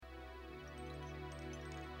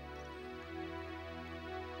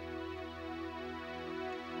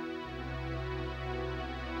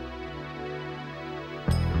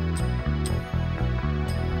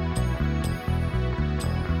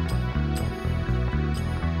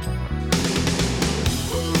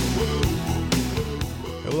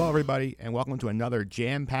everybody, and welcome to another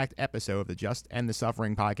jam-packed episode of the Just End the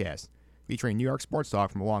Suffering podcast, featuring New York sports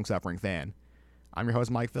talk from a long-suffering fan. I'm your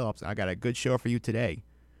host, Mike Phillips, and I got a good show for you today.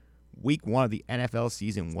 Week 1 of the NFL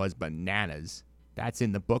season was bananas. That's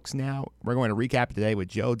in the books now. We're going to recap it today with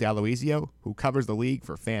Joe D'Aloisio, who covers the league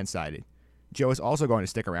for Fansided. Joe is also going to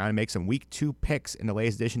stick around and make some Week 2 picks in the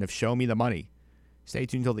latest edition of Show Me the Money. Stay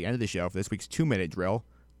tuned until the end of the show for this week's 2-minute drill,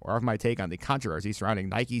 or of my take on the controversy surrounding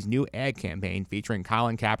Nike's new ad campaign featuring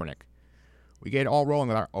Colin Kaepernick. We get it all rolling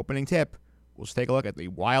with our opening tip. We'll just take a look at the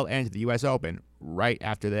wild end of the U.S. Open right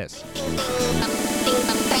after this.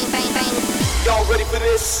 Y'all ready for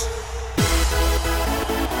this?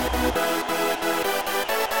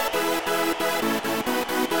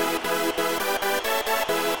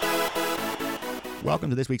 Welcome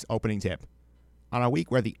to this week's opening tip. On a week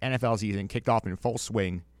where the NFL season kicked off in full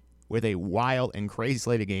swing with a wild and crazy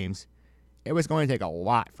slate of games, it was going to take a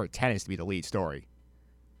lot for tennis to be the lead story.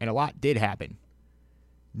 And a lot did happen.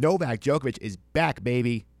 Novak Djokovic is back,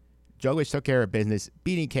 baby. Djokovic took care of business,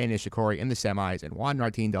 beating Ken Nishikori in the semis and Juan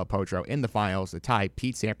Martín del Potro in the finals to tie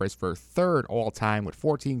Pete Sampras for third all-time with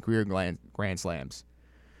 14 career Grand Slams.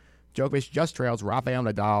 Djokovic just trails Rafael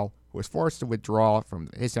Nadal, who was forced to withdraw from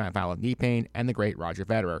his semifinal of knee pain, and the great Roger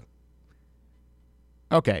Federer.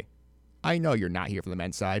 Okay, I know you're not here for the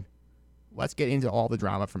men's side. Let's get into all the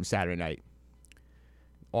drama from Saturday night.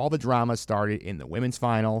 All the drama started in the women's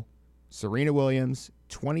final. Serena Williams,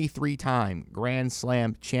 23-time Grand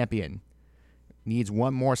Slam champion, needs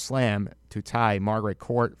one more slam to tie Margaret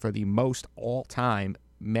Court for the most all-time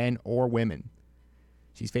men or women.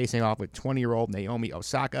 She's facing off with 20-year-old Naomi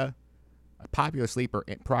Osaka, a popular sleeper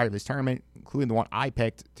prior to this tournament, including the one I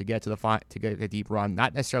picked to get to get a deep run,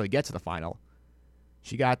 not necessarily get to the final.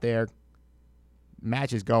 She got there.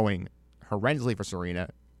 Match is going horrendously for Serena.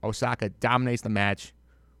 Osaka dominates the match,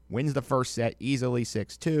 wins the first set easily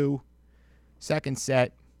 6-2. Second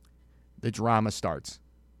set, the drama starts.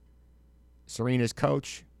 Serena's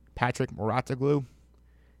coach, Patrick Mouratoglou,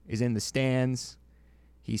 is in the stands.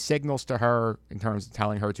 He signals to her in terms of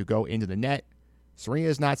telling her to go into the net. Serena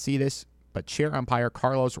does not see this, but chair umpire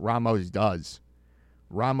Carlos Ramos does.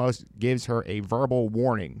 Ramos gives her a verbal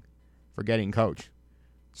warning for getting coached.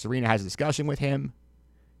 Serena has a discussion with him.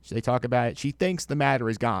 So they talk about it. She thinks the matter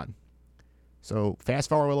is gone. So fast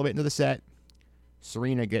forward a little bit into the set.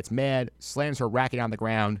 Serena gets mad, slams her racket on the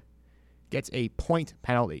ground, gets a point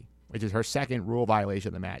penalty, which is her second rule violation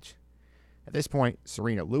of the match. At this point,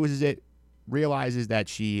 Serena loses it, realizes that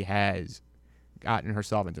she has gotten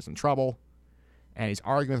herself into some trouble, and he's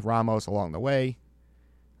arguing with Ramos along the way.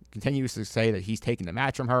 Continues to say that he's taking the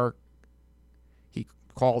match from her. He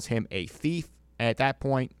calls him a thief, and at that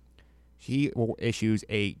point, he issues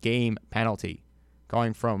a game penalty,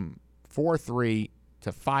 going from 4-3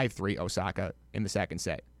 to 5-3 Osaka in the second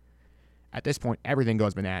set. At this point, everything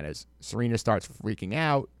goes bananas. Serena starts freaking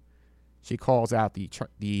out. She calls out the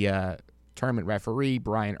tournament referee,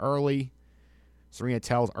 Brian Early. Serena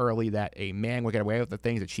tells Early that a man will get away with the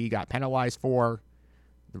things that she got penalized for.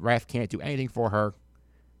 The ref can't do anything for her.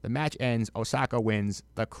 The match ends. Osaka wins.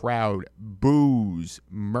 The crowd boos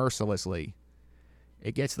mercilessly.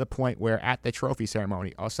 It gets to the point where at the trophy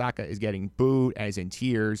ceremony, Osaka is getting booed and is in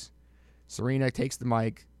tears. Serena takes the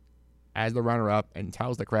mic as the runner-up and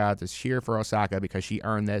tells the crowd to cheer for Osaka because she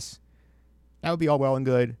earned this. That would be all well and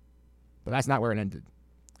good, but that's not where it ended.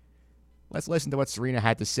 Let's listen to what Serena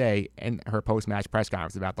had to say in her post-match press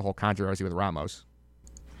conference about the whole controversy with Ramos.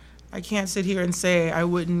 I can't sit here and say I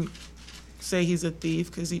wouldn't say he's a thief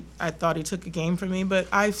because I thought he took a game from me, but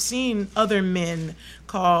I've seen other men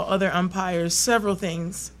call other umpires several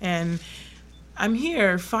things, and I'm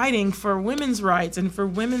here fighting for women's rights and for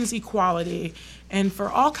women's equality and for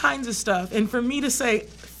all kinds of stuff. And for me to say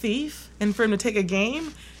thief and for him to take a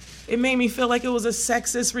game, it made me feel like it was a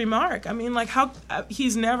sexist remark. I mean, like how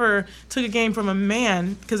he's never took a game from a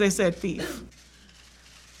man because they said thief.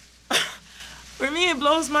 For me, it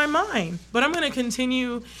blows my mind. But I'm going to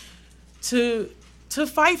continue to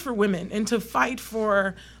fight for women and to fight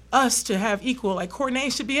for us to have equal. Like Courtney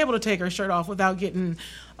should be able to take her shirt off without getting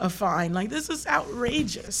a fine. Like, this is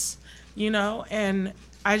outrageous, you know? And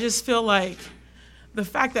I just feel like the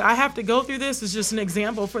fact that I have to go through this is just an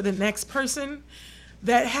example for the next person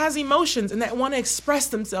that has emotions and that want to express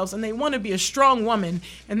themselves and they want to be a strong woman,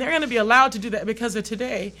 and they're going to be allowed to do that because of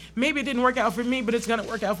today. Maybe it didn't work out for me, but it's going to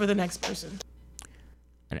work out for the next person.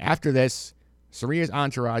 And after this, Serena's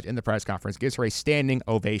entourage in the press conference gives her a standing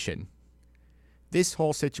ovation. This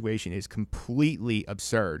whole situation is completely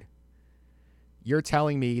absurd. You're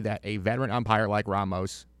telling me that a veteran umpire like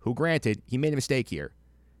Ramos, who granted, he made a mistake here.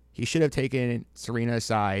 He should have taken Serena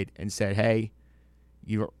aside and said, hey,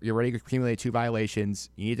 You're already accumulated 2 violations.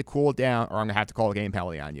 You need to cool it down, or I'm going to have to call a game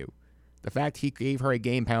penalty on you. The fact he gave her a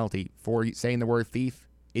game penalty for saying the word thief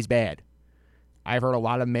is bad. I've heard a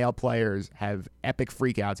lot of male players have epic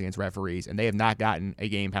freakouts against referees, and they have not gotten a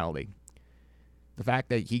game penalty. The fact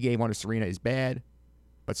that he gave one to Serena is bad,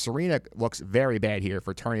 but Serena looks very bad here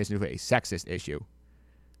for turning this into a sexist issue.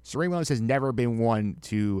 Serena Williams has never been one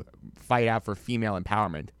to fight out for female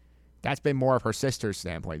empowerment. That's been more of her sister's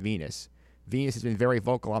standpoint, Venus. Venus has been very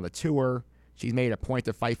vocal on the tour. She's made a point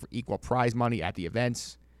to fight for equal prize money at the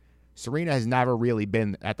events. Serena has never really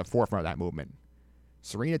been at the forefront of that movement.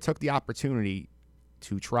 Serena took the opportunity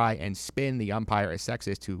to try and spin the umpire as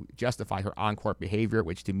sexist to justify her on-court behavior,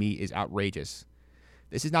 which to me is outrageous.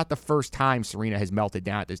 This is not the first time Serena has melted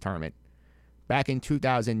down at this tournament. Back in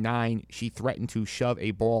 2009, she threatened to shove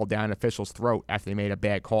a ball down an official's throat after they made a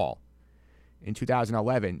bad call. In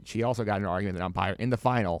 2011, she also got in an argument with an umpire in the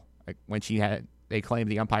final when they claimed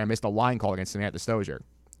the umpire missed a line call against Samantha Stosur.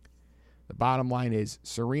 The bottom line is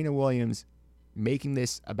Serena Williams making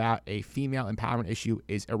this about a female empowerment issue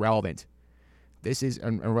is irrelevant. This is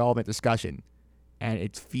an irrelevant discussion, and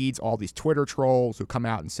it feeds all these Twitter trolls who come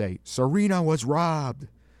out and say, Serena was robbed.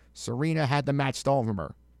 Serena had the match stolen from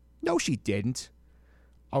her. No, she didn't.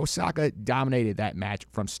 Osaka dominated that match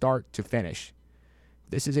from start to finish.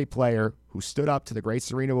 This is a player who stood up to the great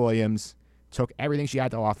Serena Williams, took everything she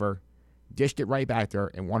had to offer, dished it right back to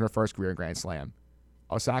her, and won her first career Grand Slam.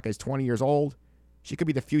 Osaka is 20 years old. She could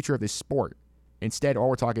be the future of this sport. Instead, all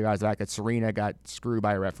we're talking about is the fact that Serena got screwed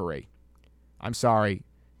by a referee. I'm sorry.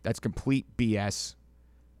 That's complete BS.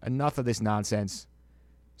 Enough of this nonsense.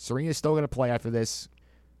 Serena's still going to play after this.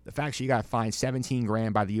 The fact she got fined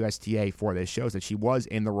 $17,000 by the USTA for this shows that she was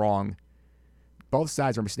in the wrong. Both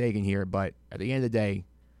sides are mistaken here, but at the end of the day,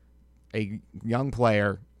 a young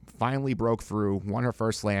player finally broke through, won her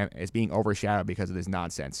first slam, and is being overshadowed because of this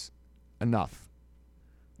nonsense. Enough.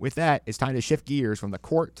 With that, it's time to shift gears from the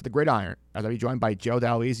court to the gridiron, as I'll be joined by Joe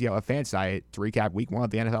D'Aloisio of Fansided to recap Week 1 of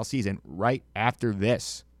the NFL season right after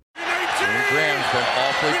this. Graham's been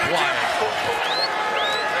awfully quiet.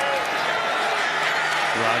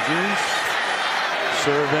 Rodgers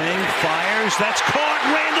surveying, fires. That's caught.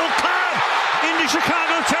 Randall Cobb into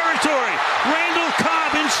Chicago territory. Randall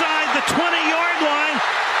Cobb inside the 20-yard line.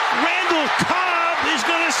 Randall Cobb is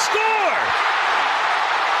going to score.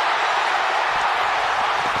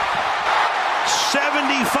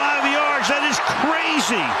 75 yards. That is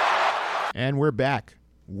crazy. And we're back.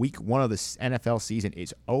 Week 1 of the NFL season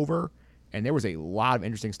is over, and there was a lot of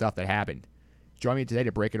interesting stuff that happened. Joining me today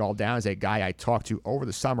to break it all down is a guy I talked to over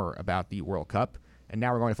the summer about the World Cup, and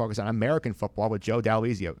now we're going to focus on American football with Joe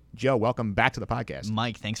D'Aloisio. Joe, welcome back to the podcast.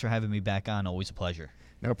 Mike, thanks for having me back on. Always a pleasure.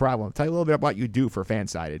 No problem. Tell you a little bit about what you do for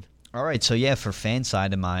Fansided. All right, so yeah, for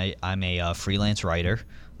Fansided, I'm a freelance writer,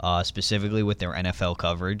 specifically with their NFL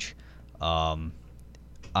coverage.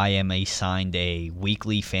 I am assigned a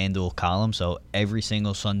weekly FanDuel column, so every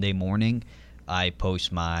single Sunday morning I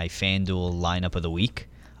post my FanDuel lineup of the week.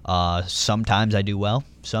 Sometimes I do well,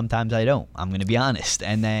 sometimes I don't. I'm going to be honest.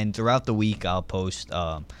 And then throughout the week I'll post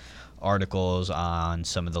articles on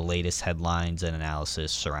some of the latest headlines and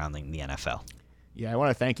analysis surrounding the NFL. Yeah, I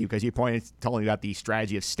want to thank you because you told me about the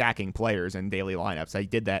strategy of stacking players in daily lineups. I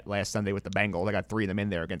did that last Sunday with the Bengals. I got 3 of them in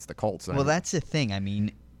there against the Colts. Well, that's the thing. I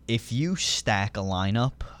mean, if you stack a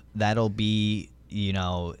lineup, that'll be,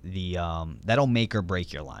 that'll make or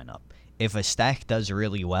break your lineup. If a stack does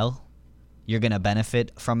really well, you're going to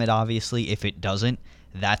benefit from it, obviously. If it doesn't,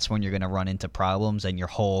 that's when you're going to run into problems and your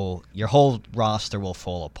whole roster will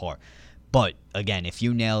fall apart. But, again, if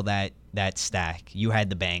you nail that stack, you had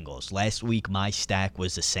the Bengals. Last week, my stack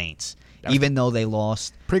was the Saints. Even though they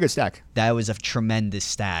lost. Pretty good stack. That was a tremendous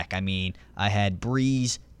stack. I mean, I had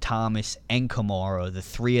Breeze, Thomas, and Kamara. The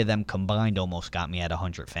 3 of them combined almost got me at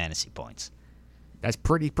 100 fantasy points. That's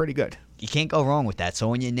pretty good. You can't go wrong with that. So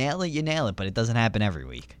when you nail it, but it doesn't happen every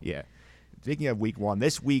week. Yeah. Speaking of Week 1,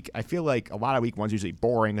 this week, I feel like a lot of Week 1's usually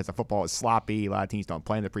boring because the football is sloppy. A lot of teams don't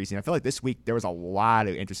play in the preseason. I feel like this week there was a lot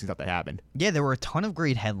of interesting stuff that happened. Yeah, there were a ton of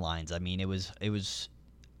great headlines. I mean, it was.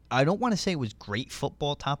 I don't want to say it was great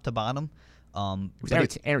football top to bottom. It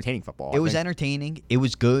was entertaining football. It was entertaining. It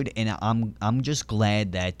was good, and I'm just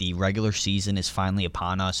glad that the regular season is finally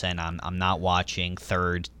upon us, and I'm not watching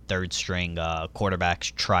third string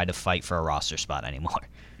quarterbacks try to fight for a roster spot anymore.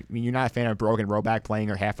 I mean, you're not a fan of Brogan Roback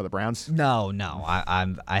playing or half of the Browns? No.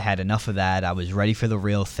 I had enough of that. I was ready for the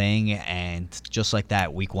real thing, and just like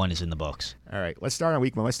that, Week 1 is in the books. All right, let's start on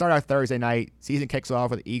Week 1. Let's start on Thursday night. Season kicks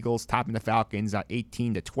off with the Eagles topping the Falcons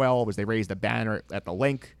 18-12 as they raise the banner at the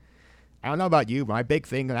Link. I don't know about you, but my big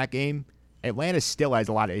thing in that game, Atlanta still has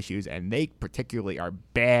a lot of issues, and they particularly are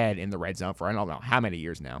bad in the red zone for I don't know how many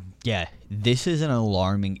years now. Yeah, this is an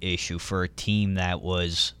alarming issue for a team that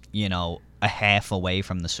was, a half away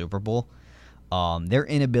from the Super Bowl. Their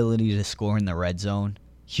inability to score in the red zone,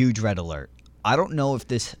 huge red alert. I don't know if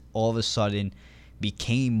this all of a sudden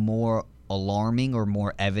became more alarming or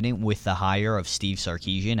more evident with the hire of Steve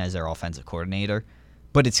Sarkisian as their offensive coordinator,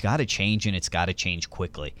 but it's got to change, and it's got to change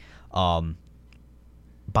quickly.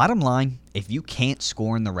 Bottom line, if you can't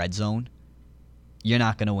score in the red zone, you're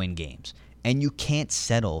not going to win games. And you can't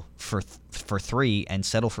settle for three and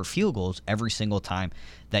settle for field goals every single time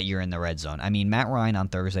that you're in the red zone. I mean, Matt Ryan on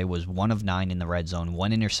Thursday was 1 of 9 in the red zone,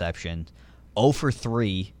 1 interception, 0 for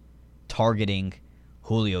 3 targeting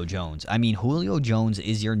Julio Jones. I mean, Julio Jones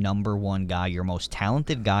is your number one guy, your most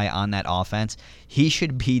talented guy on that offense. He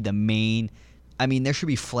should be the main. I mean, there should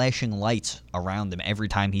be flashing lights around him every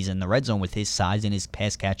time he's in the red zone with his size and his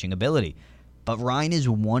pass-catching ability. But Ryan is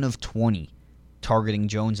 1 of 20 targeting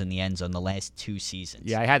Jones in the end zone the last 2 seasons.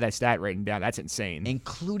 Yeah, I had that stat written down. That's insane.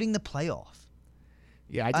 Including the playoff.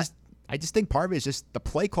 Yeah, I just think part of it is just the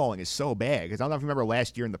play calling is so bad. Because I don't know if you remember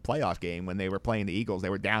last year in the playoff game when they were playing the Eagles, they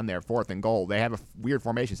were down there 4th and goal. They have a weird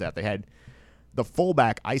formation set. They had the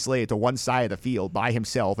fullback isolated to one side of the field by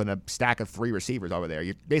himself and a stack of 3 receivers over there.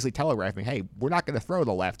 You're basically telegraphing, hey, we're not going to throw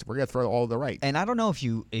the left. We're going to throw all the right. And I don't know if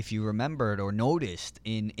you remembered or noticed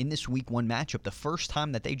in this Week 1 matchup, the first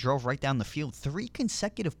time that they drove right down the field, 3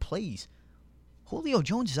 consecutive plays, Julio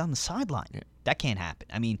Jones is on the sideline. Yeah. That can't happen.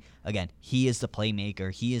 I mean, again, he is the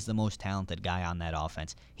playmaker. He is the most talented guy on that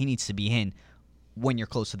offense. He needs to be in when you're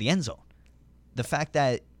close to the end zone. The fact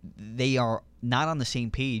that they are not on the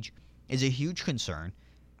same page is a huge concern,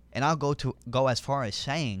 and I'll go as far as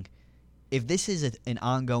saying, if this is an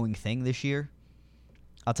ongoing thing this year,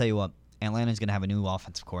 I'll tell you what, Atlanta's going to have a new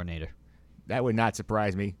offensive coordinator. That would not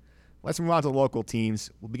surprise me. Let's move on to the local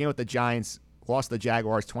teams. We'll begin with the Giants. Lost to the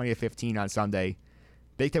Jaguars 20-15 on Sunday.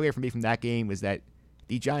 Big takeaway for me from that game was that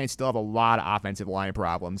the Giants still have a lot of offensive line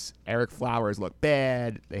problems. Eric Flowers looked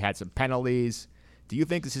bad. They had some penalties. Do you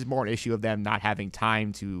think this is more an issue of them not having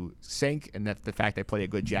time to sync and that the fact they play a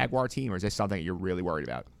good Jaguar team, or is this something that you're really worried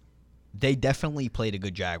about? They definitely played a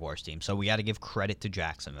good Jaguars team, so we got to give credit to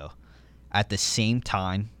Jacksonville. At the same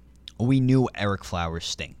time, we knew Eric Flowers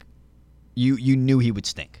stink. You knew he would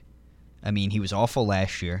stink. I mean, he was awful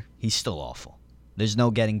last year. He's still awful. There's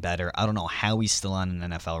no getting better. I don't know how he's still on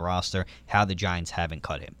an NFL roster, how the Giants haven't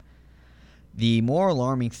cut him. The more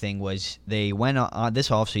alarming thing was they went on this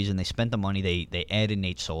offseason, they spent the money, they added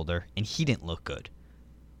Nate Solder, and he didn't look good.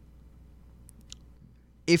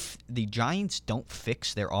 If the Giants don't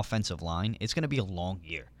fix their offensive line, it's going to be a long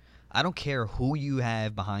year. I don't care who you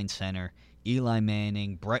have behind center, Eli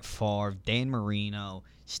Manning, Brett Favre, Dan Marino,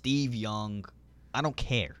 Steve Young, I don't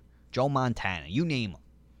care. Joe Montana, you name them.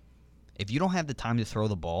 If you don't have the time to throw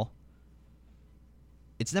the ball,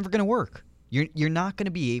 it's never going to work. You're not going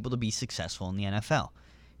to be able to be successful in the NFL.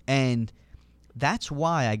 And that's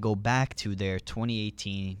why I go back to their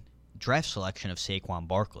 2018 draft selection of Saquon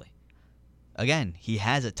Barkley. Again, he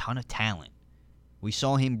has a ton of talent. We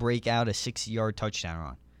saw him break out a 60-yard touchdown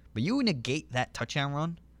run. But you negate that touchdown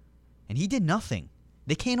run, and he did nothing.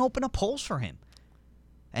 They can't open up holes for him.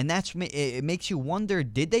 And it makes you wonder,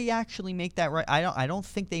 did they actually make that right? I don't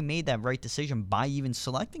think they made that right decision by even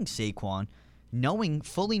selecting Saquon,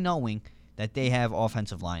 fully knowing that they have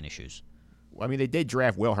offensive line issues. Well, I mean, they did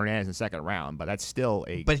draft Will Hernandez in the second round, but that's still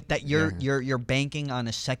a. But that you're banking on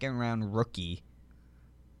a second round rookie,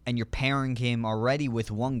 and you're pairing him already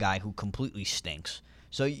with one guy who completely stinks.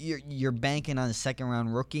 So you're banking on a second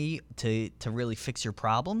round rookie to really fix your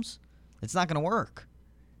problems. It's not going to work.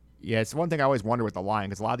 Yeah, it's one thing I always wonder with the line,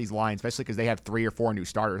 because a lot of these lines, especially because they have 3 or 4 new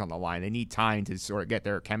starters on the line, they need time to sort of get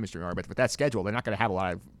their chemistry on. But with that schedule, they're not going to have a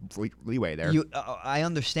lot of leeway there. I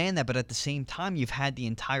understand that, but at the same time, you've had the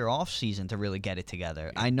entire offseason to really get it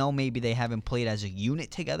together. I know maybe they haven't played as a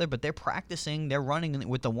unit together, but they're practicing. They're running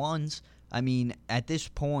with the ones. I mean, at this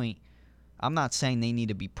point, I'm not saying they need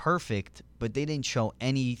to be perfect, but they didn't show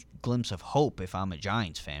any glimpse of hope if I'm a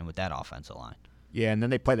Giants fan with that offensive line. Yeah, and then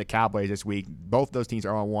they play the Cowboys this week. Both those teams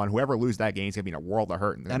are 0-1. Whoever loses that game is going to be in a world of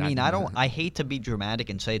hurt. I hate to be dramatic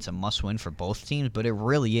and say it's a must-win for both teams, but it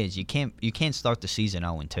really is. You can't start the season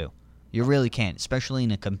 0-2. You really can't, especially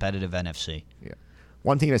in a competitive NFC. Yeah.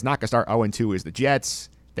 One team that's not going to start 0-2 is the Jets.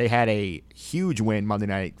 They had a huge win Monday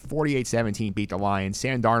night, 48-17 beat the Lions.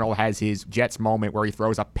 Sam Darnold has his Jets moment where he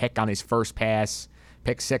throws a pick on his first pass,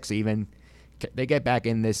 pick 6 even. They get back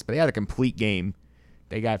in this, but they had a complete game.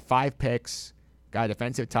 They got 5 picks. Got a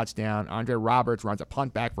defensive touchdown. Andre Roberts runs a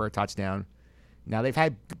punt back for a touchdown. Now, they've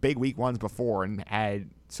had big week ones before and had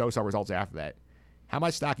so-so results after that. How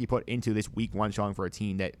much stock you put into this week one showing for a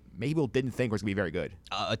team that maybe people didn't think was going to be very good?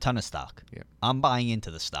 A ton of stock. Yeah. I'm buying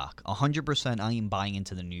into the stock. 100% I am buying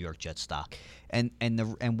into the New York Jets stock. And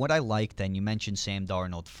what I liked, and you mentioned Sam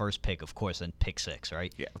Darnold, first pick, of course, and pick 6,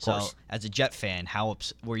 right? Yeah, of course. So, as a Jet fan, how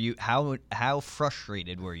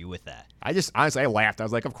frustrated were you with that? Honestly, I laughed. I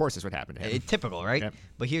was like, of course this would happen to him. Typical, right? Yep.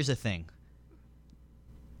 But here's the thing.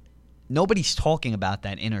 Nobody's talking about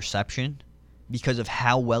that interception because of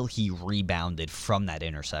how well he rebounded from that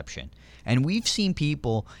interception. And we've seen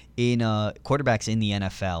people in quarterbacks in the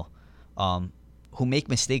NFL who make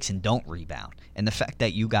mistakes and don't rebound. And the fact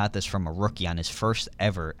that you got this from a rookie on his first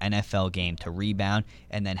ever NFL game to rebound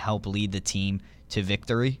and then help lead the team to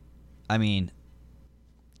victory, I mean,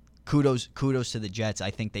 kudos to the Jets.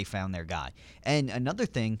 I think they found their guy. And another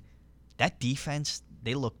thing, that defense,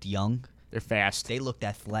 they looked young. They're fast. They looked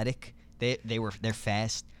athletic. They're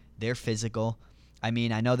fast. They're physical. I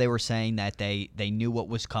mean, I know they were saying that they knew what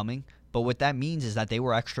was coming, but what that means is that they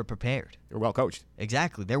were extra prepared. They're well coached.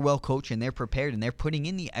 Exactly. They're well coached and they're prepared and they're putting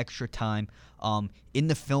in the extra time in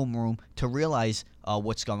the film room to realize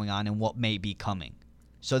what's going on and what may be coming.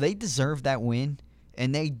 So they deserve that win,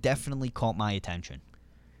 and they definitely caught my attention.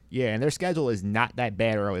 Yeah, and their schedule is not that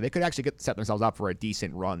bad early. They could actually set themselves up for a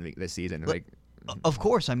decent run this season. Of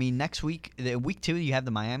course. I mean, next week, week 2, you have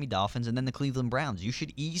the Miami Dolphins and then the Cleveland Browns. You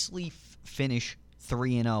should easily finish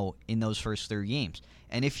 3-0 in those first 3 games.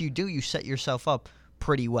 And if you do, you set yourself up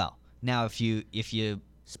pretty well. Now, if you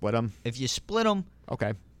split them,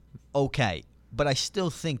 okay. But I still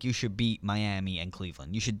think you should beat Miami and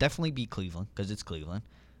Cleveland. You should definitely beat Cleveland because it's Cleveland.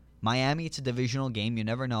 Miami, it's a divisional game. You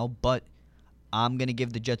never know. But I'm going to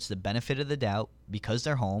give the Jets the benefit of the doubt because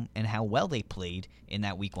they're home and how well they played in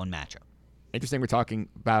that week 1 matchup. Interesting we're talking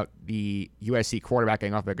about the USC quarterback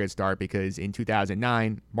getting off to a good start because in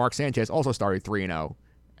 2009, Mark Sanchez also started 3-0.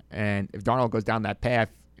 And if Darnold goes down that path,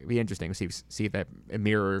 it'd be interesting to see if that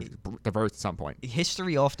mirror diverts at some point.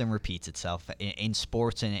 History often repeats itself in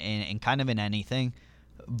sports and kind of in anything.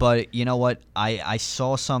 But you know what? I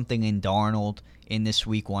saw something in Darnold in this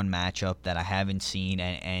week 1 matchup that I haven't seen.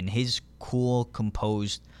 And his cool,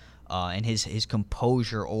 composed, and his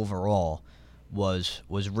composure overall was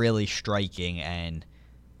really striking, and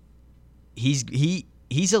he's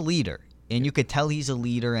a leader, and you could tell he's a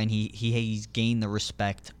leader, and he's gained the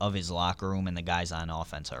respect of his locker room and the guys on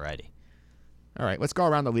offense already. All right, let's go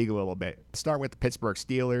around the league a little bit. Start with the Pittsburgh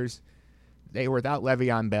Steelers. They were without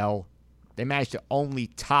Le'Veon Bell. They managed to only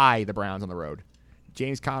tie the Browns on the road.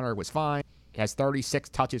 James Conner was fine. He has 36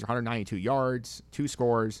 touches, 192 yards, 2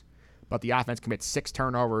 scores, but the offense commits 6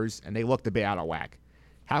 turnovers, and they looked a bit out of whack.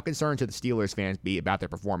 How concerned should the Steelers fans be about their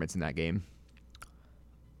performance in that game?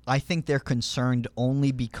 I think they're concerned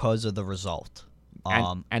only because of the result.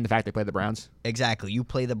 And the fact they played the Browns? Exactly. You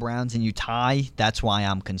play the Browns and you tie, that's why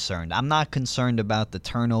I'm concerned. I'm not concerned about the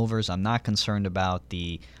turnovers. I'm not concerned about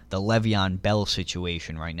the Le'Veon Bell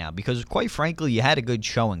situation right now because, quite frankly, you had a good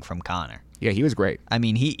showing from Conner. Yeah, he was great. I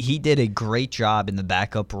mean, he did a great job in the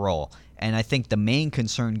backup role. And I think the main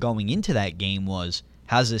concern going into that game was,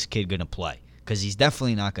 how's this kid going to play? Because he's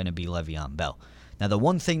definitely not going to be Le'Veon Bell. Now, the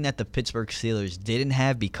one thing that the Pittsburgh Steelers didn't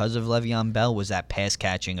have because of Le'Veon Bell was that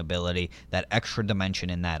pass-catching ability, that extra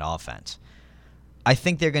dimension in that offense. I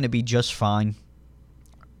think they're going to be just fine.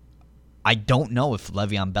 I don't know if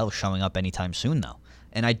Le'Veon Bell's showing up anytime soon, though.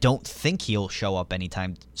 And I don't think he'll show up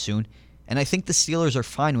anytime soon. And I think the Steelers are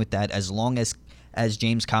fine with that as long as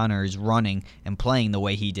James Conner is running and playing the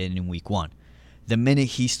way he did in Week 1. The minute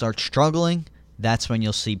he starts struggling, that's when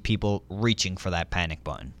you'll see people reaching for that panic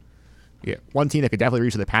button. Yeah, one team that could definitely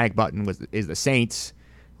reach for the panic button is the Saints,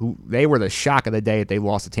 who they were the shock of the day that they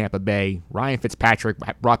lost to Tampa Bay. Ryan Fitzpatrick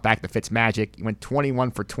brought back the Fitzmagic. He went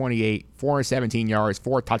 21 for 28, 417 yards,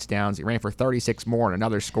 4 touchdowns. He ran for 36 more and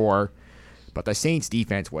another score. But the Saints'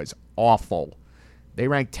 defense was awful. They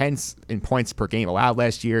ranked 10th in points per game allowed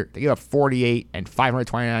last year. They gave up 48 and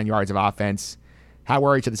 529 yards of offense. How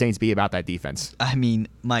worried should the Saints be about that defense? I mean,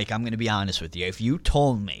 Mike, I'm going to be honest with you. If you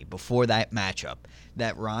told me before that matchup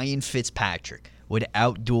that Ryan Fitzpatrick would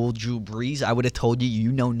outduel Drew Brees, I would have told you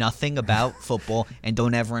you know nothing about football and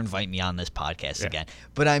don't ever invite me on this podcast again.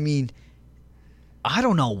 But, I mean, I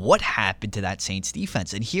don't know what happened to that Saints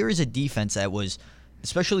defense. And here is a defense that was,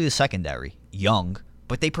 especially the secondary, young,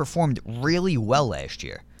 but they performed really well last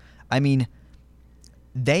year. I mean,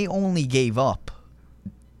 they only gave up.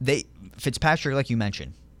 Fitzpatrick, like you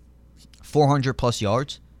mentioned, 400-plus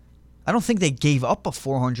yards. I don't think they gave up a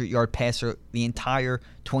 400-yard passer the entire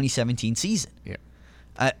 2017 season. Yeah.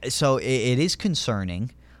 So it is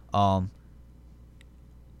concerning.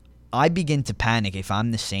 I begin to panic if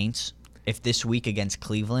I'm the Saints, if this week against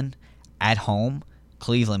Cleveland, at home,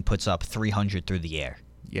 Cleveland puts up 300 through the air.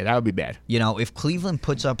 Yeah, that would be bad. If Cleveland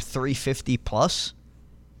puts up 350 plus,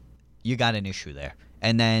 you got an issue there.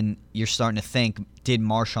 And then you're starting to think, did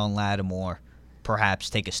Marshawn Lattimore perhaps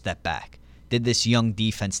take a step back? Did this young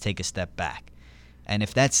defense take a step back? And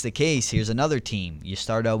if that's the case, here's another team. You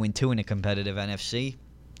start 0-2 in a competitive NFC,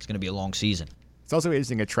 it's going to be a long season. It's also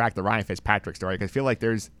interesting to track the Ryan Fitzpatrick story because I feel like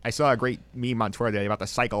I saw a great meme on Twitter today about the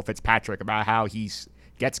cycle of Fitzpatrick, about how he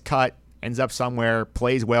gets cut, ends up somewhere,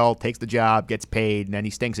 plays well, takes the job, gets paid, and then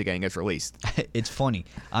he stinks again and gets released. It's funny.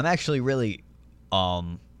 I'm actually really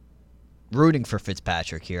rooting for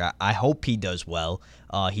Fitzpatrick here. I hope he does well.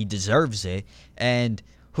 He deserves it. And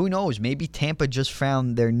who knows? Maybe Tampa just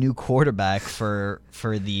found their new quarterback for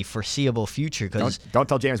the foreseeable future. Don't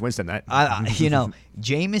tell Jameis Winston that.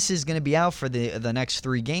 Jameis is going to be out for the next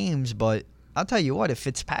 3 games. But I'll tell you what: if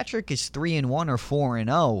Fitzpatrick is 3-1 or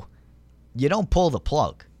 4-0, you don't pull the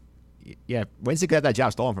plug. Yeah, Winston could have that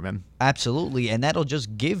job stolen from him. Absolutely, and that'll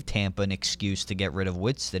just give Tampa an excuse to get rid of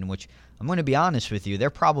Winston, which I'm going to be honest with you, they're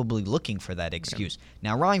probably looking for that excuse. Yeah.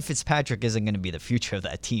 Now, Ryan Fitzpatrick isn't going to be the future of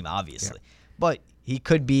that team, obviously, but he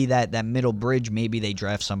could be that middle bridge. Maybe they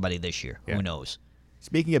draft somebody this year. Yeah. Who knows?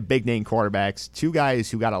 Speaking of big-name quarterbacks, 2 guys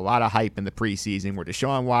who got a lot of hype in the preseason were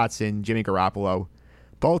Deshaun Watson, Jimmy Garoppolo.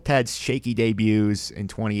 Both had shaky debuts in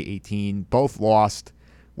 2018. Both lost.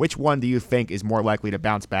 Which one do you think is more likely to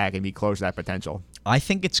bounce back and be close to that potential? I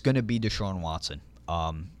think it's going to be Deshaun Watson.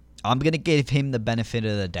 I'm going to give him the benefit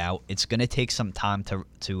of the doubt. It's going to take some time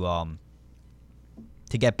to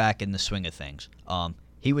get back in the swing of things.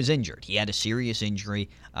 He was injured. He had a serious injury.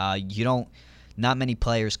 Not many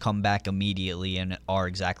players come back immediately and are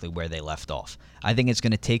exactly where they left off. I think it's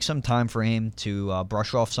going to take some time for him to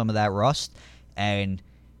brush off some of that rust, and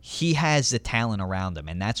he has the talent around him,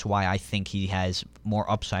 and that's why I think he has more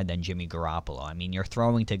upside than Jimmy Garoppolo. I mean, you're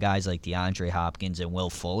throwing to guys like DeAndre Hopkins and Will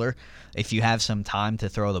Fuller. If you have some time to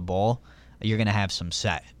throw the ball, you're going to have some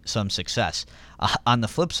success. On the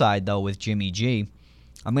flip side, though, with Jimmy G,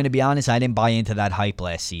 I'm going to be honest, I didn't buy into that hype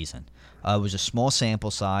last season. It was a small sample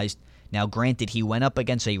size. Now, granted, he went up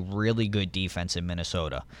against a really good defense in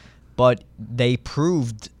Minnesota, but they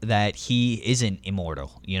proved that he isn't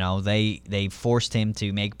immortal. They forced him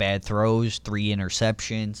to make bad throws, 3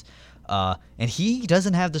 interceptions, and he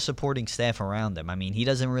doesn't have the supporting staff around him. I mean, he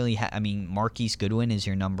doesn't really Marquise Goodwin is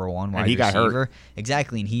your number 1 wide receiver. Got hurt.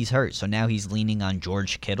 Exactly, and he's hurt. So now he's leaning on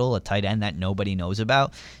George Kittle, a tight end that nobody knows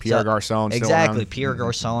about. Pierre Garçon still exactly, around. Pierre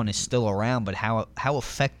Garçon is still around, but how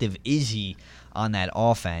effective is he on that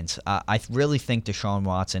offense? I really think Deshaun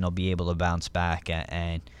Watson will be able to bounce back,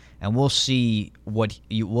 and we'll see what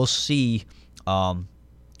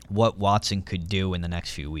Watson could do in the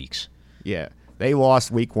next few weeks. Yeah, they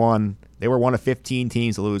lost week 1. They were one of 15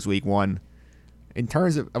 teams to lose week 1. In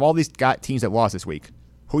terms of all these teams that lost this week,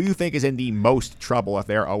 who do you think is in the most trouble if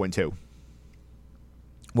they're 0-2?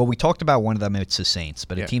 Well, we talked about one of them. It's the Saints,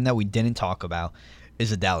 but a team that we didn't talk about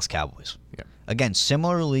is the Dallas Cowboys. Yeah. Again,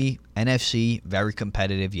 similarly, NFC, very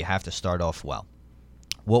competitive. You have to start off well.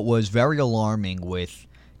 What was very alarming with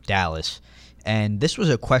Dallas, and this was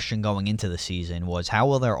a question going into the season, was how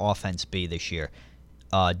will their offense be this year?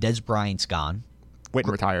 Dez Bryant's gone.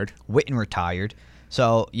 Witten retired.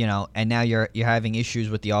 So, and now you're having issues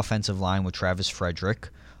with the offensive line with Travis Frederick,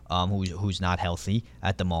 who's not healthy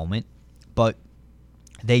at the moment. But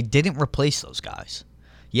they didn't replace those guys.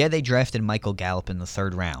 Yeah, they drafted Michael Gallup in the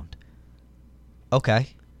 3rd round. Okay.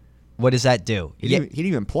 What does that do? He didn't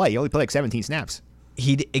even play. He only played like 17 snaps.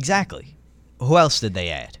 Exactly. Who else did they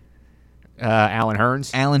add? Allen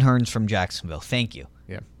Hurns. Allen Hurns from Jacksonville. Thank you.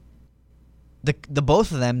 Yeah. The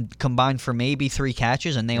both of them combined for maybe 3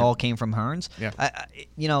 catches, and they all came from Hurns. Yeah.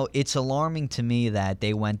 It's alarming to me that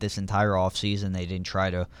they went this entire offseason. They didn't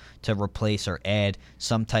try to replace or add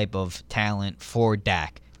some type of talent for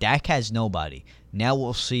Dak. Dak has nobody. Now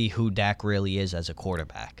we'll see who Dak really is as a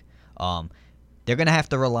quarterback. They're going to have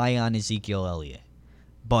to rely on Ezekiel Elliott.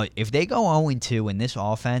 But if they go 0-2 and this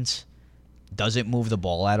offense doesn't move the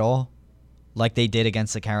ball at all, like they did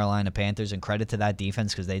against the Carolina Panthers, and credit to that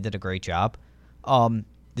defense because they did a great job,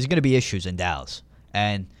 there's going to be issues in Dallas.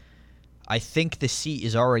 And I think the seat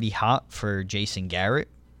is already hot for Jason Garrett.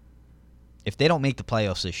 If they don't make the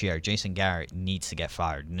playoffs this year, Jason Garrett needs to get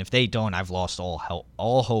fired. And if they don't, I've lost all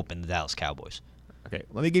hope in the Dallas Cowboys. Okay,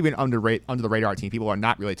 let me give you an under-the-radar team people are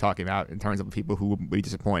not really talking about in terms of the people who will be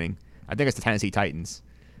disappointing. I think it's the Tennessee Titans.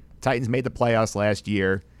 Titans made the playoffs last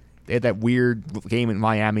year. They had that weird game in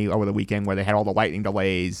Miami over the weekend where they had all the lightning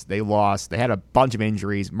delays. They lost. They had a bunch of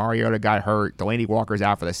injuries. Mariota got hurt. Delaney Walker's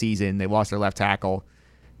out for the season. They lost their left tackle.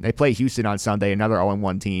 They play Houston on Sunday, another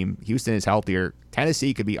 0-1 team. Houston is healthier.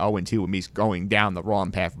 Tennessee could be 0-2 with me going down the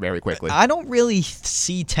wrong path very quickly. I don't really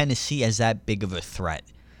see Tennessee as that big of a threat.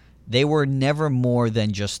 They were never more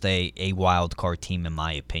than just a wild card team, in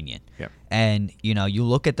my opinion. Yep. And, you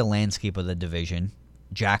look at the landscape of the division,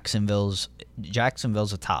 Jacksonville's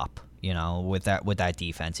a top, with that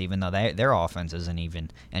defense, even though their offense isn't even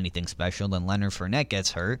anything special. Then Leonard Fournette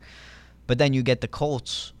gets hurt. But then you get the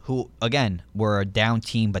Colts, who, again, were a down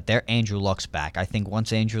team, but they're Andrew Luck's back. I think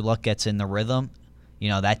once Andrew Luck gets in the rhythm,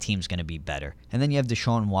 that team's going to be better. And then you have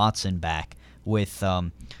Deshaun Watson back with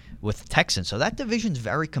the Texans. So that division's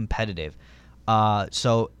very competitive.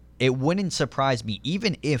 So it wouldn't surprise me,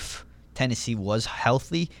 even if Tennessee was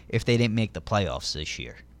healthy, if they didn't make the playoffs this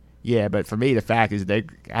year. Yeah, but for me, the fact is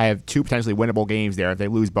I have two potentially winnable games there. If they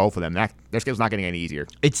lose both of them, their schedule's not getting any easier.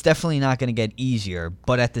 It's definitely not going to get easier,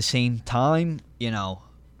 but at the same time,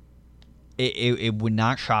 it would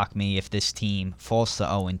not shock me if this team falls to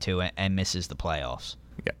 0-2 and misses the playoffs.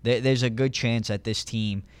 Yeah. There's a good chance that this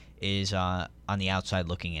team is on the outside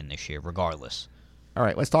looking in this year, regardless. All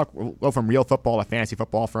right, we'll go from real football to fantasy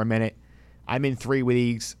football for a minute. I'm in 3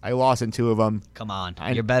 leagues. I lost in 2 of them. Come on.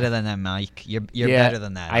 You're better than that, Mike. You're better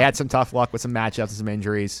than that. I had some tough luck with some matchups and some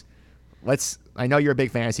injuries. I know you're a big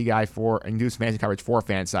fantasy guy and do some fantasy coverage for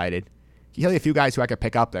Fansided. Can you tell me a few guys who I could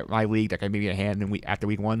pick up that my league that can maybe a hand after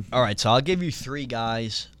week 1? All right, so I'll give you 3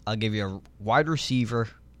 guys. I'll give you a wide receiver,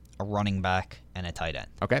 a running back, and a tight end.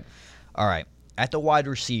 Okay. All right. At the wide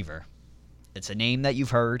receiver, it's a name that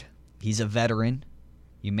you've heard. He's a veteran.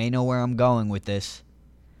 You may know where I'm going with this.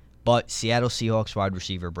 But Seattle Seahawks wide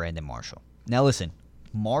receiver Brandon Marshall. Now listen,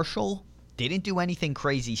 Marshall didn't do anything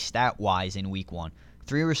crazy stat-wise in week 1.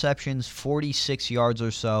 3 receptions, 46 yards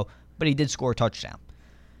or so, but he did score a touchdown.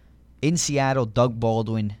 In Seattle, Doug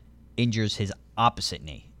Baldwin injures his opposite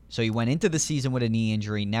knee. So he went into the season with a knee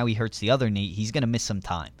injury. Now he hurts the other knee. He's going to miss some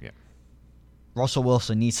time. Yeah. Russell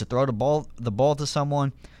Wilson needs to throw the ball to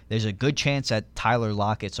someone. There's a good chance that Tyler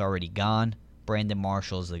Lockett's already gone. Brandon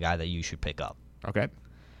Marshall is the guy that you should pick up. Okay.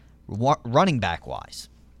 Running back-wise,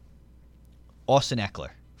 Austin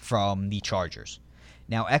Eckler from the Chargers.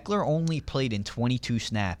 Now, Eckler only played in 22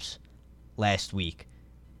 snaps last week,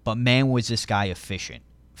 but man, was this guy efficient.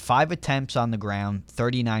 5 attempts on the ground,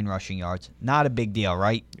 39 rushing yards. Not a big deal,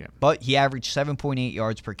 right? Yeah. But he averaged 7.8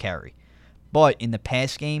 yards per carry. But in the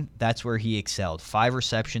pass game, that's where he excelled. 5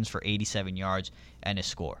 receptions for 87 yards and a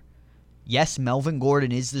score. Yes, Melvin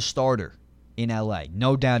Gordon is the starter in LA,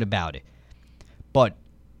 no doubt about it. But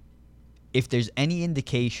if there's any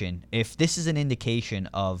indication, if this is an indication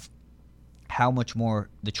of how much more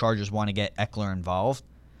the Chargers want to get Eckler involved,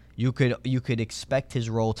 you could expect his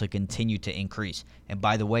role to continue to increase. And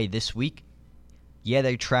by the way, this week,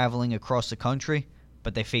 they're traveling across the country,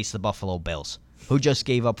 but they face the Buffalo Bills, who just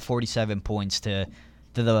gave up 47 points to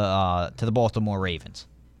the Baltimore Ravens.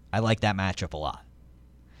 I like that matchup a lot.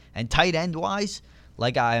 And tight end wise,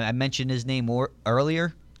 like I mentioned his name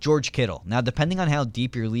earlier, George Kittle. Now, depending on how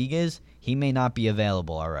deep your league is, he may not be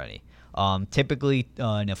available already. Typically,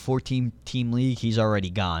 in a 14-team league, he's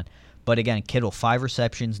already gone. But again, Kittle, 5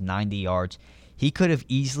 receptions, 90 yards. He could have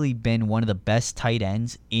easily been one of the best tight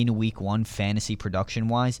ends in Week 1 fantasy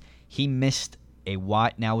production-wise. He missed a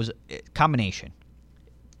wide. Now, it was a combination.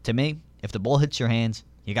 To me, if the ball hits your hands,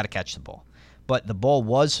 you got to catch the ball. But the ball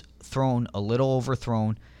was thrown, a little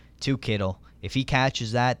overthrown to Kittle. If he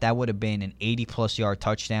catches that, that would have been an 80-plus yard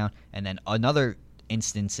touchdown. And then another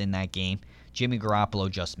instance in that game, Jimmy Garoppolo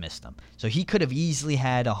just missed him. So he could have easily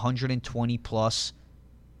had 120-plus,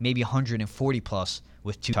 maybe 140-plus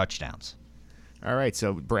with 2 touchdowns. All right,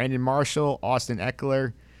 so Brandon Marshall, Austin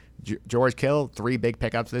Eckler, George Kittle, 3 big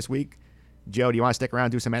pickups this week. Joe, do you want to stick around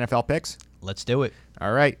and do some NFL picks? Let's do it.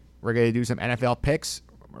 All right, we're going to do some NFL picks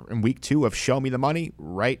in week 2 of Show Me the Money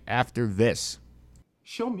right after this.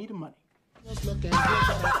 Show me the money.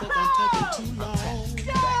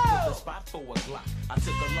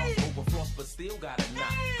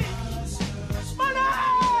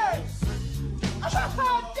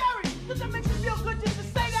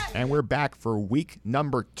 And we're back for week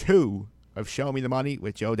number 2 of Show Me the Money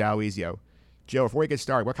with Joe D'Aloisio. Joe, before we get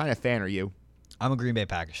started, what kind of fan are you? I'm a Green Bay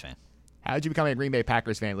Packers fan. How did you become a Green Bay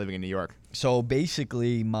Packers fan living in New York? So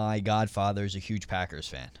basically, my godfather is a huge Packers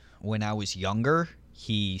fan. When I was younger,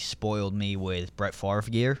 he spoiled me with Brett Favre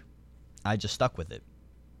gear. I just stuck with it.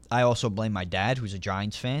 I also blame my dad, who's a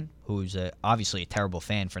Giants fan, who's obviously a terrible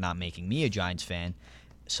fan for not making me a Giants fan.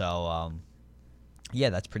 So,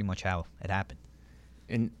 that's pretty much how it happened.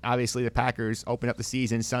 And obviously the Packers opened up the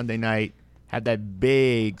season Sunday night, had that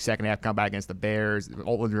big second half comeback against the Bears.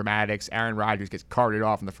 All the dramatics. Aaron Rodgers gets carted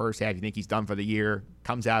off in the first half. You think he's done for the year.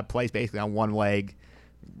 Comes out, plays basically on one leg,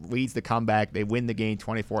 leads the comeback. They win the game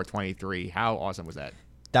 24-23. How awesome was that?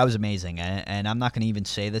 That was amazing. And I'm not going to even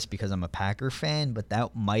say this because I'm a Packer fan, but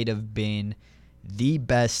that might have been the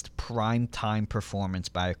best primetime performance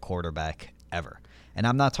by a quarterback ever. And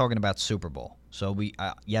I'm not talking about Super Bowl. So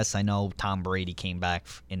yes, I know Tom Brady came back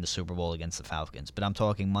in the Super Bowl against the Falcons, but I'm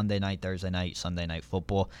talking Monday night, Thursday night, Sunday night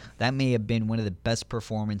football. That may have been one of the best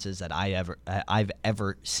performances that I've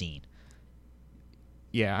ever seen.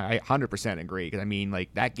 Yeah, I 100% agree. Because I mean,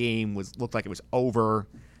 like that game looked like it was over.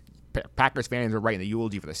 Packers fans were writing the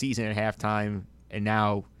eulogy for the season at halftime, and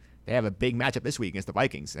now they have a big matchup this week against the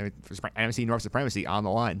Vikings. I mean, for NFC North supremacy on the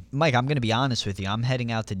line. Mike, I'm going to be honest with you. I'm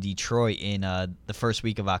heading out to Detroit in the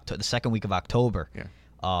second week of October. Yeah.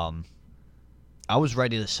 I was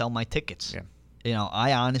ready to sell my tickets. Yeah. You know,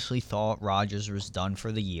 I honestly thought Rodgers was done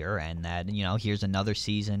for the year, and that here's another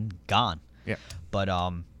season gone. Yeah. But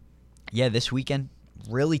this weekend,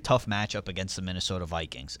 really tough matchup against the Minnesota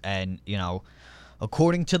Vikings, and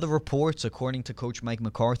according to the reports, according to Coach Mike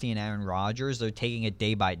McCarthy and Aaron Rodgers, they're taking it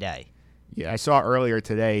day by day. Yeah, I saw earlier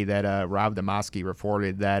today that Rob Demoski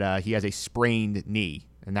reported that he has a sprained knee,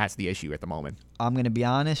 and that's the issue at the moment. I'm going to be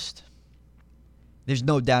honest. There's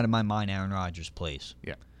no doubt in my mind Aaron Rodgers plays.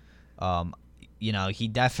 Yeah. He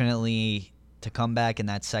definitely, to come back in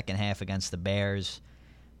that second half against the Bears,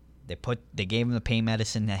 they gave him the pain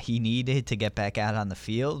medicine that he needed to get back out on the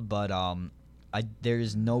field, but there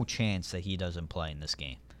is no chance that he doesn't play in this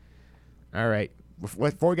game. All right.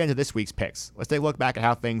 Before we get into this week's picks, let's take a look back at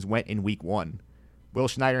how things went in Week 1. Will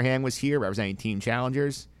Schneiderhan was here representing Team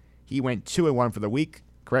Challengers. He went 2-1 for the week,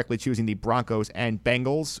 correctly choosing the Broncos and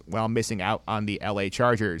Bengals while missing out on the LA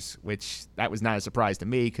Chargers, which that was not a surprise to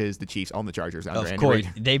me because the Chiefs own the Chargers under Andy Reid.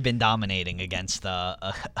 Of course, they've been dominating against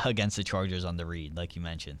the Chargers under Reid, like you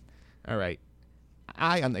mentioned. All right.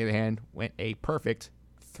 I, on the other hand, went a perfect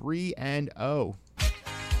 3-0.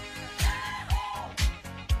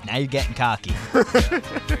 Now you're getting cocky.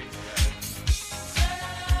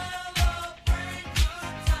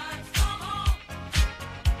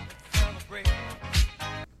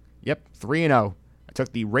 Yep, 3-0. I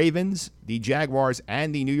took the Ravens, the Jaguars,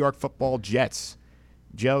 and the New York Football Jets.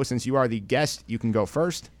 Joe, since you are the guest, you can go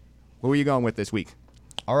first. Who are you going with this week?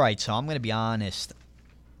 All right, so I'm going to be honest.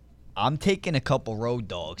 I'm taking a couple road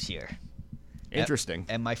dogs here. Interesting.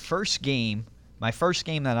 And my first game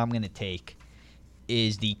that I'm going to take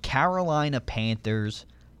is the Carolina Panthers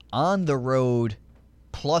on the road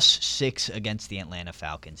 +6 against the Atlanta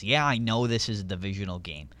Falcons. Yeah, I know this is a divisional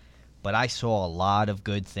game, but I saw a lot of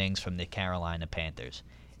good things from the Carolina Panthers.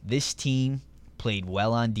 This team played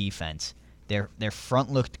well on defense. Their front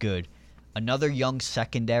looked good. Another young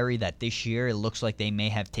secondary that this year it looks like they may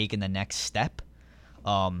have taken the next step.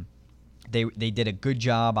 They did a good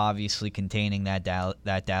job, obviously, containing that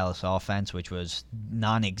Dallas offense, which was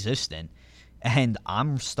non-existent. And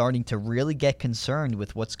I'm starting to really get concerned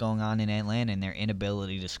with what's going on in Atlanta and their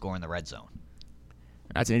inability to score in the red zone.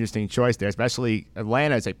 That's an interesting choice there, especially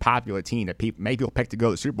Atlanta is a popular team that many people picked to go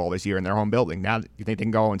to the Super Bowl this year in their home building. Now you think they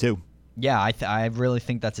can go 0-2? Yeah, I really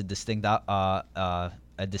think that's a distinct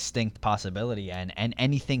possibility, and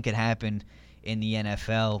anything could happen in the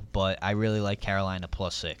NFL, but I really like Carolina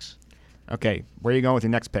 +6. Okay, where are you going with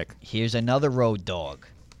your next pick? Here's another road dog.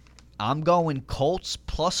 I'm going Colts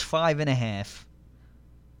 +5.5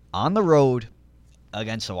 on the road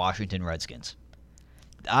against the Washington Redskins.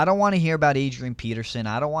 I don't want to hear about Adrian Peterson.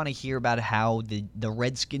 I don't want to hear about how the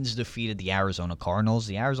Redskins defeated the Arizona Cardinals.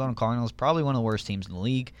 The Arizona Cardinals, probably one of the worst teams in the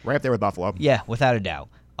league. Right up there with Buffalo. Yeah, without a doubt.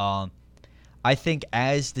 I think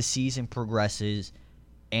as the season progresses,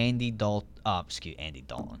 Andrew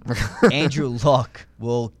Luck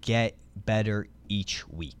will get better each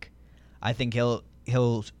week. I think he'll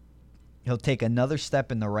take another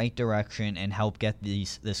step in the right direction and help get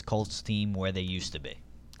this Colts team where they used to be.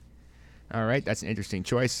 All right, that's an interesting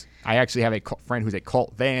choice. I actually have a friend who's a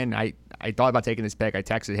Colt fan. I thought about taking this pick. I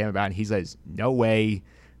texted him about it. He says, no way.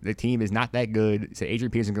 The team is not that good. He said Adrian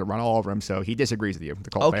Peterson's going to run all over him, so he disagrees with you, the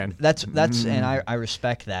Colt fan. That's and I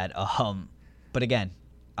respect that. But again,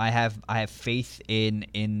 I have faith in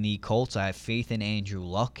the Colts. I have faith in Andrew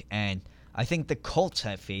Luck, and I think the Colts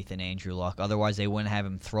have faith in Andrew Luck. Otherwise, they wouldn't have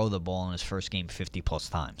him throw the ball in his first game 50+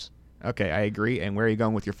 times. Okay, I agree. And where are you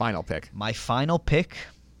going with your final pick? My final pick,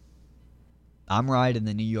 I'm riding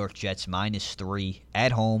the New York Jets -3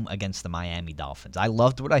 at home against the Miami Dolphins. I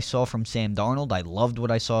loved what I saw from Sam Darnold. I loved what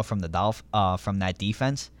I saw from from that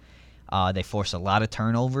defense. They force a lot of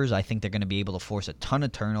turnovers. I think they're going to be able to force a ton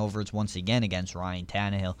of turnovers once again against Ryan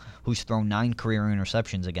Tannehill, who's thrown 9 career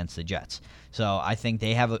interceptions against the Jets. So I think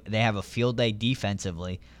they have a field day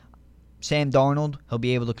defensively. Sam Darnold, he'll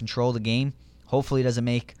be able to control the game. Hopefully he doesn't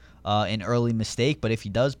make an early mistake, but if he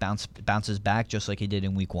does, bounces back just like he did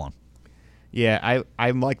in Week 1. Yeah,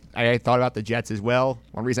 I thought about the Jets as well.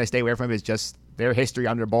 One reason I stay away from them is just their history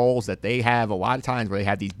under bowls, that they have a lot of times where they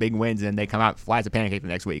have these big wins and then they come out flat as a pancake the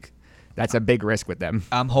next week. That's a big risk with them.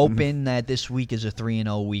 I'm hoping that this week is a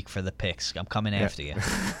 3-0 week for the picks. I'm coming after you.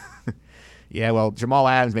 Yeah, well, Jamal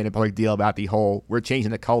Adams made a big deal about the whole, we're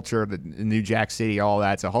changing the culture, the New Jack City, all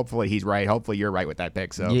that. So hopefully he's right. Hopefully you're right with that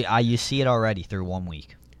pick. So Yeah, you see it already through 1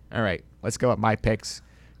 week. All right, let's go with my picks.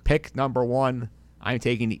 Pick number 1, I'm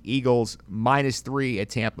taking the Eagles -3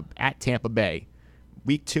 at Tampa Bay.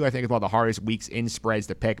 Week 2, I think, is one of the hardest weeks in spreads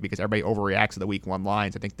to pick because everybody overreacts to the Week 1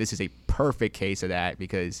 lines. I think this is a perfect case of that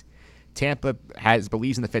because Tampa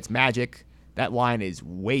believes in the Fitz magic. That line is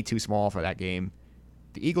way too small for that game.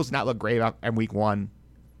 The Eagles did not look great in Week 1.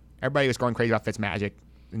 Everybody was going crazy about Fitz magic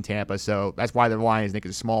in Tampa, so that's why the line is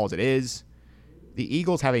as small as it is. The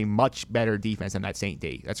Eagles have a much better defense than that St.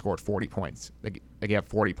 D that scored 40 points. They have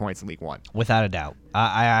 40 points in Week 1. Without a doubt.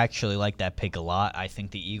 I actually like that pick a lot. I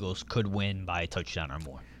think the Eagles could win by a touchdown or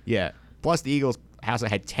more. Yeah. Plus, the Eagles also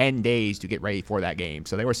had 10 days to get ready for that game.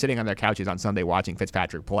 So they were sitting on their couches on Sunday watching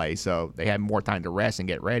Fitzpatrick play. So they had more time to rest and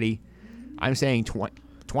get ready. I'm saying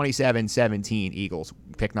 27-17 Eagles,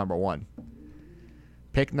 pick number 1.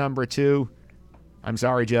 Pick number 2, I'm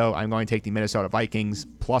sorry, Joe, I'm going to take the Minnesota Vikings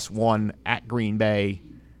 +1 at Green Bay.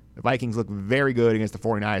 The Vikings look very good against the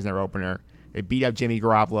 49ers in their opener. They beat up Jimmy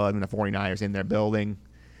Garoppolo and the 49ers in their building.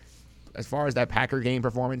 As far as that Packer game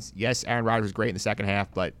performance, yes, Aaron Rodgers was great in the second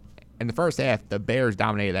half, but in the first half, the Bears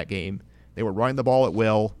dominated that game. They were running the ball at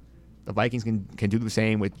will. The Vikings can do the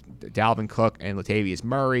same with Dalvin Cook and Latavius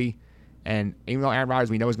Murray. And even though Aaron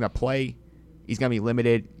Rodgers, we know, is going to play, he's going to be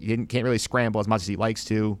limited. He can't really scramble as much as he likes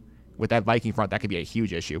to. With that Viking front, that could be a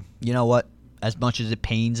huge issue. You know what? As much as it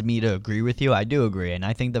pains me to agree with you, I do agree. And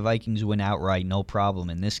I think the Vikings win outright, no problem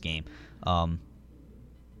in this game.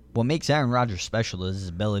 What makes Aaron Rodgers special is his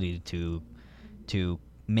ability to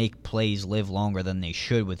make plays live longer than they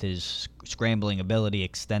should with his scrambling ability,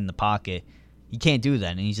 extend the pocket. He can't do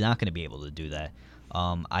that, and he's not going to be able to do that.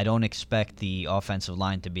 I don't expect the offensive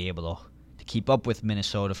line to be able to keep up with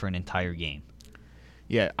Minnesota for an entire game.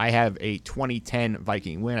 Yeah, I have a 2010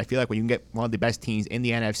 Viking win. I feel like when you can get one of the best teams in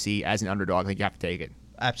the NFC as an underdog, I think you have to take it.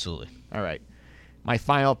 Absolutely. All right. My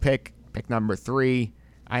final pick number 3,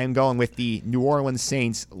 I am going with the New Orleans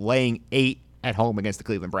Saints laying 8 at home against the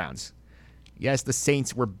Cleveland Browns. Yes, the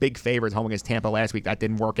Saints were big favorites home against Tampa last week. That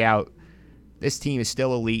didn't work out. This team is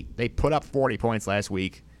still elite. They put up 40 points last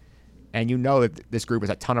week. And you know that this group has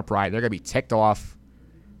a ton of pride. They're going to be ticked off.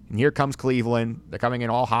 And here comes Cleveland. They're coming in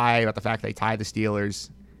all high about the fact they tied the Steelers.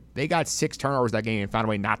 They got 6 turnovers that game and found a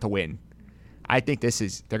way not to win. I think they're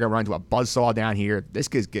going to run into a buzzsaw down here. This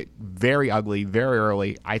could get very ugly very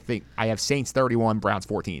early. I think I have Saints 31, Browns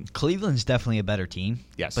 14. Cleveland's definitely a better team.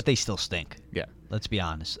 Yes. But they still stink. Yeah. Let's be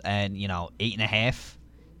honest. And, 8.5,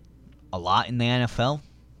 a lot in the NFL.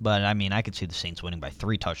 But, I could see the Saints winning by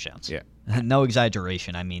 3 touchdowns. Yeah. No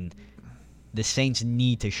exaggeration. The Saints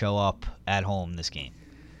need to show up at home this game.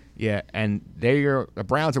 Yeah, and the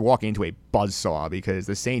Browns are walking into a buzzsaw because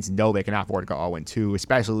the Saints know they cannot afford to go 0-2,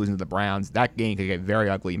 especially losing to the Browns. That game could get very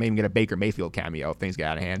ugly. You may even get a Baker Mayfield cameo if things get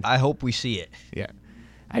out of hand. I hope we see it. Yeah.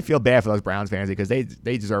 I feel bad for those Browns fans because they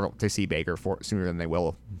deserve to see Baker sooner than they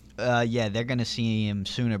will. Yeah, they're going to see him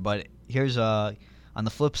sooner, but here's on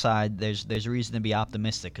the flip side, there's reason to be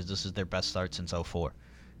optimistic because this is their best start since 2004.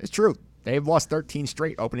 It's true. They've lost 13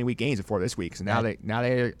 straight opening week games before this week, so now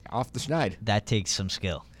they're off the schneid. That takes some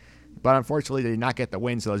skill. But unfortunately, they did not get the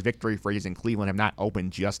win, so those victory freezes in Cleveland have not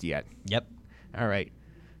opened just yet. Yep. All right.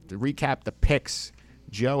 To recap the picks,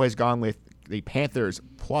 Joe has gone with the Panthers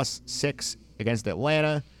 +6 against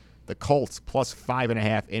Atlanta, the Colts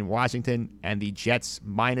 +5.5 in Washington, and the Jets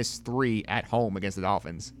 -3 at home against the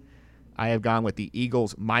Dolphins. I have gone with the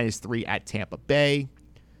Eagles -3 at Tampa Bay,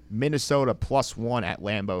 Minnesota +1 at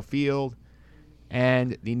Lambeau Field,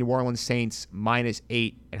 and the New Orleans Saints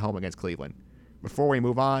 -8 at home against Cleveland. Before we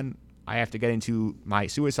move on, I have to get into my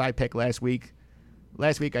suicide pick last week.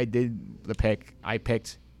 Last week I did the pick. I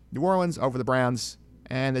picked New Orleans over the Browns,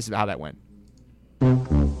 and this is how that went.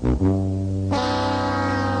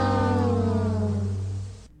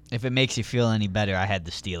 If it makes you feel any better, I had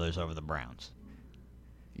the Steelers over the Browns.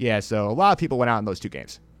 Yeah, so a lot of people went out in those 2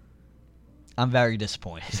 games. I'm very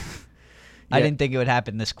disappointed. Yeah. I didn't think it would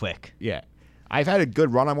happen this quick. Yeah. I've had a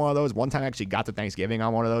good run on one of those. One time I actually got to Thanksgiving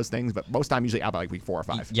on one of those things, but most time usually out by like week 4 or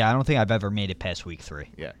 5. Yeah, I don't think I've ever made it past week 3.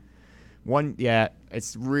 Yeah.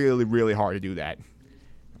 It's really, really hard to do that.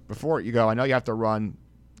 Before you go, I know you have to run.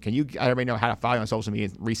 Can you let everybody know how to follow you on social media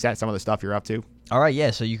and reset some of the stuff you're up to? All right,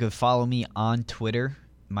 yeah. So you can follow me on Twitter.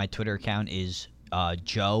 My Twitter account is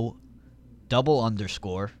Joe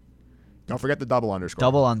 _. Don't forget the double underscore.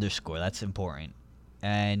 Double underscore. That's important.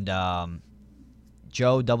 And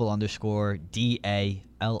Joe _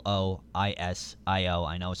 DALOISIO.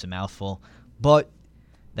 I know it's a mouthful, but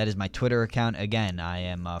that is my Twitter account. Again, I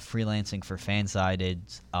am freelancing for Fansided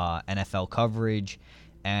NFL coverage,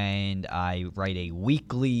 and I write a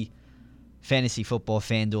weekly fantasy football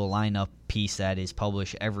FanDuel lineup piece that is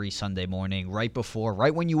published every Sunday morning right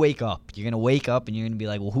when you wake up. You're going to wake up and you're going to be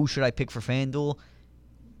like, well, who should I pick for FanDuel?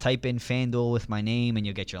 Type in FanDuel with my name and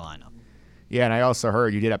you'll get your lineup. Yeah, and I also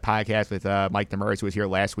heard you did a podcast with Mike Demers, who was here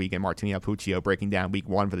last week, and Martino Puccio breaking down week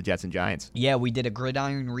 1 for the Jets and Giants. Yeah, we did a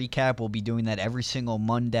gridiron recap. We'll be doing that every single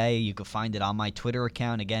Monday. You can find it on my Twitter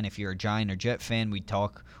account. Again, if you're a Giant or Jet fan, we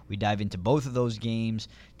dive into both of those games,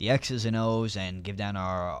 the X's and O's, and give down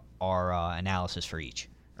our analysis for each.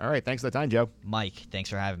 All right, thanks for the time, Joe. Mike, thanks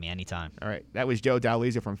for having me anytime. All right, that was Joe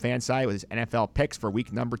D'Alesio from Fanside with his NFL picks for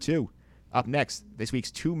week number 2. Up next, this week's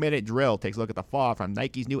 2-minute drill takes a look at the fallout from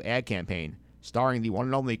Nike's new ad campaign, starring the one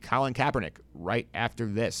and only Colin Kaepernick, right after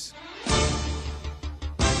this.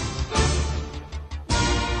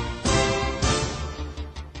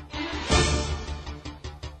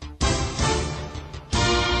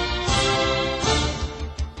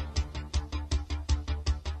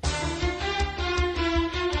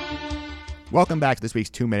 Welcome back to this week's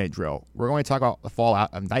 2-minute drill. We're going to talk about the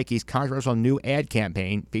fallout of Nike's controversial new ad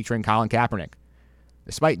campaign featuring Colin Kaepernick.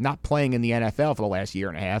 Despite not playing in the NFL for the last year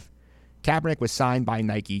and a half, Kaepernick was signed by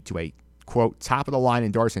Nike to a, quote, top-of-the-line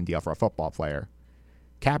endorsement deal for a football player.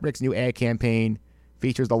 Kaepernick's new ad campaign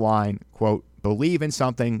features the line, quote, believe in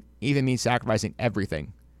something even means sacrificing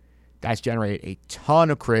everything. That's generated a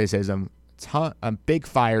ton of criticism, a big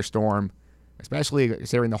firestorm, especially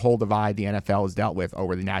considering the whole divide the NFL has dealt with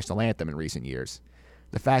over the national anthem in recent years.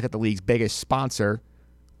 The fact that the league's biggest sponsor,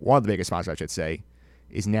 one of the biggest sponsors I should say,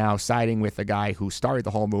 is now siding with the guy who started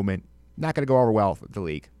the whole movement, not going to go over well for the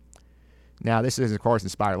league. Now, this has, of course,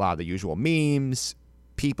 inspired a lot of the usual memes,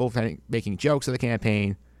 people making jokes of the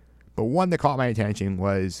campaign, but one that caught my attention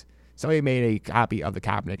was somebody made a copy of the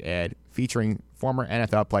Kaepernick ad featuring former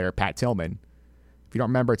NFL player Pat Tillman. If you don't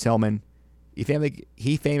remember Tillman,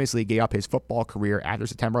 he famously gave up his football career after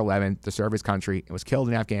September 11th to serve his country and was killed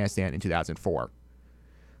in Afghanistan in 2004.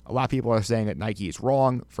 A lot of people are saying that Nike is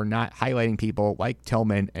wrong for not highlighting people like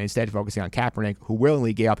Tillman and instead focusing on Kaepernick, who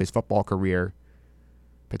willingly gave up his football career,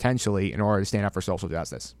 potentially, in order to stand up for social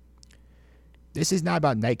justice. This is not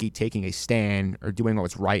about Nike taking a stand or doing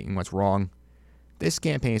what's right and what's wrong. This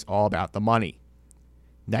campaign is all about the money.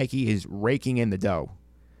 Nike is raking in the dough.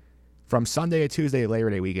 From Sunday to Tuesday Labor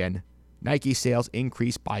Day weekend, Nike sales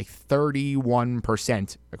increased by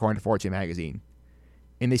 31%, according to Fortune magazine.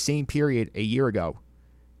 In the same period a year ago,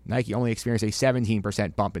 Nike only experienced a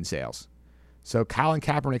 17% bump in sales. So Colin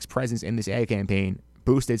Kaepernick's presence in this ad campaign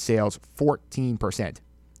boosted sales 14%.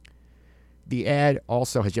 The ad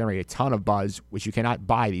also has generated a ton of buzz, which you cannot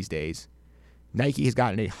buy these days. Nike has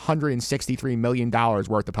gotten $163 million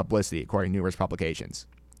worth of publicity, according to numerous publications.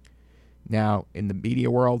 Now, in the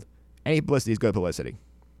media world, any publicity is good publicity.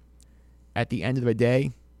 At the end of the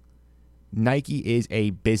day, Nike is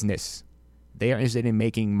a business. They are interested in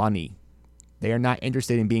making money. They are not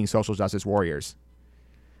interested in being social justice warriors.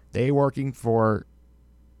 They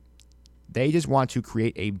just want to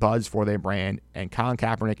create a buzz for their brand, and Colin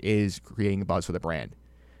Kaepernick is creating a buzz for the brand.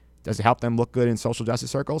 Does it help them look good in social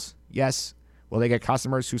justice circles? Yes. Will they get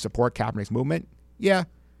customers who support Kaepernick's movement? Yeah.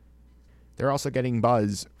 They're also getting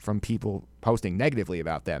buzz from people posting negatively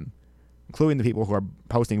about them, including the people who are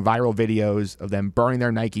posting viral videos of them burning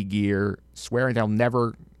their Nike gear, swearing they'll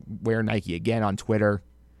never wear Nike again on Twitter.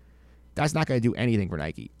 That's not going to do anything for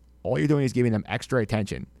Nike. All you're doing is giving them extra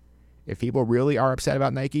attention. If people really are upset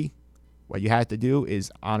about Nike, what you have to do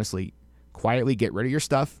is honestly, quietly get rid of your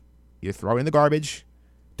stuff. Either throw it in the garbage,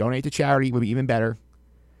 donate to charity would be even better.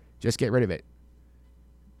 Just get rid of it.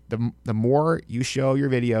 The more you show your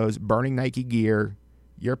videos burning Nike gear,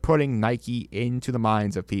 you're putting Nike into the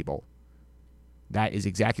minds of people. That is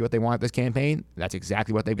exactly what they want at this campaign. That's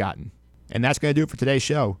exactly what they've gotten. And that's going to do it for today's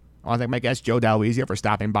show. I want to thank my guest, Joe D'Alesio, for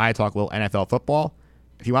stopping by to talk a little NFL football.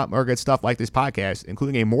 If you want more good stuff like this podcast,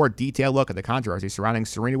 including a more detailed look at the controversy surrounding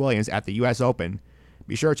Serena Williams at the U.S. Open,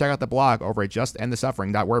 be sure to check out the blog over at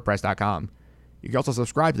justendthesuffering.wordpress.com. You can also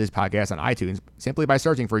subscribe to this podcast on iTunes simply by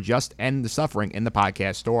searching for Just End the Suffering in the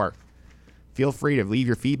podcast store. Feel free to leave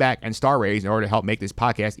your feedback and star ratings in order to help make this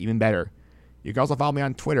podcast even better. You can also follow me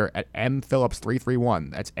on Twitter at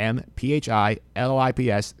mphillips331. That's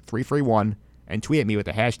MPHILLIPS331, and tweet at me with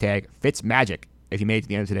the hashtag FitzMagic if you made it to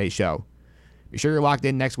the end of today's show. Be sure you're locked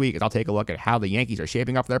in next week as I'll take a look at how the Yankees are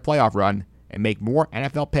shaping up for their playoff run and make more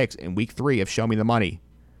NFL picks in Week 3 of Show Me the Money.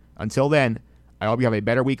 Until then, I hope you have a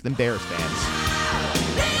better week than Bears fans.